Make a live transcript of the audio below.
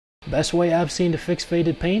Best way I've seen to fix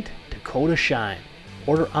faded paint, Dakota Shine.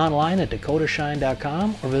 Order online at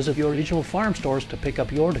dakotashine.com or visit your regional farm stores to pick up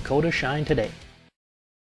your Dakota Shine today.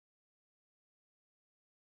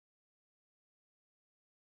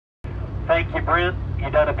 Thank you, Brent. You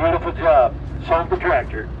done a beautiful job. Sold the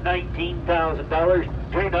tractor.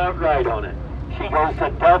 $19,000. Turned out right on it. She goes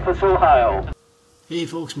to Delphus, Ohio. Hey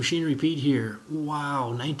folks, Machinery Pete here.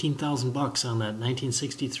 Wow, 19,000 bucks on that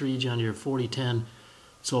 1963 John Deere 4010.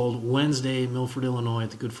 Sold Wednesday, Milford, Illinois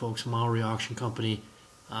at the good folks Maury Auction Company.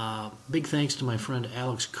 Big thanks to my friend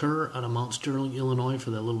Alex Kerr out of Mount Sterling, Illinois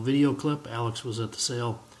for that little video clip. Alex was at the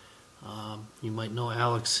sale. You might know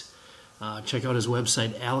Alex. Check out his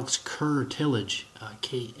website, Alex Kerr Tillage.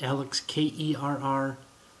 Alex Kerr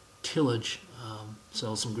Tillage.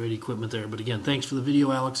 Sells some great equipment there. But again, thanks for the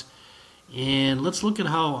video, Alex. And let's look at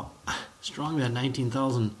how strong that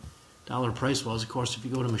 $19,000 price was. Of course, if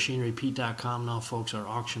you go to machinerypete.com now, folks, our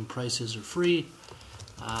auction prices are free.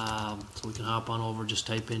 So we can hop on over, just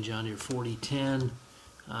type in John Deere 4010.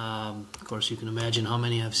 Of course, you can imagine how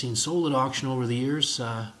many I've seen sold at auction over the years.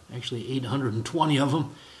 Actually, 820 of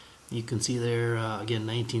them. You can see there, again,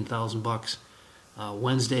 19,000 bucks.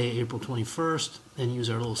 Wednesday, April 21st. And use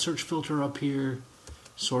our little search filter up here.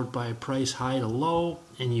 Sort by price high to low,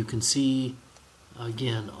 and you can see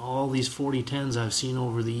again all these 4010s I've seen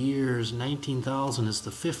over the years. 19,000 is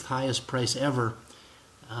the 5th highest price ever,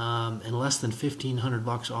 and less than 1,500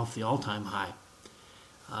 bucks off the all-time high.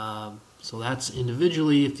 So that's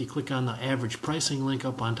individually. If you click on the average pricing link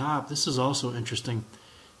up on top, this is also interesting.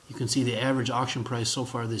 You can see the average auction price so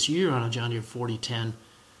far this year on a John Deere 4010,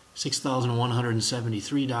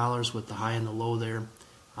 $6,173 with the high and the low there.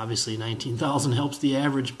 Obviously 19,000 helps the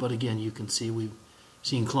average, but again, you can see we've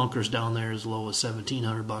seen clunkers down there as low as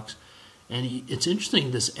 1,700 bucks. And it's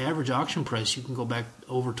interesting, this average auction price, you can go back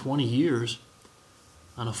over 20 years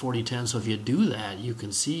on a 4010. So if you do that, you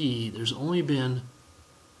can see there's only been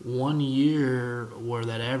 1 year where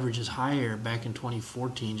that average is higher, back in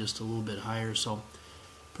 2014, just a little bit higher. So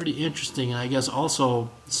pretty interesting, and I guess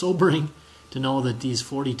also sobering to know that these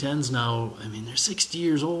 4010s now, I mean, they're 60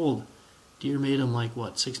 years old. Deere made them like,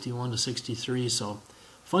 what, 61 to 63, so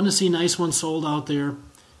fun to see nice ones sold out there.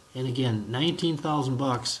 And again, 19,000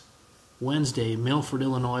 bucks, Wednesday, Milford,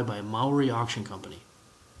 Illinois, by Maury Auction Company.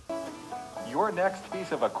 Your next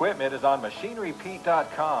piece of equipment is on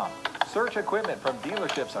machinerypete.com. Search equipment from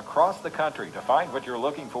dealerships across the country to find what you're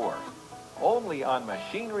looking for. Only on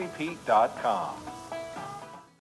machinerypete.com.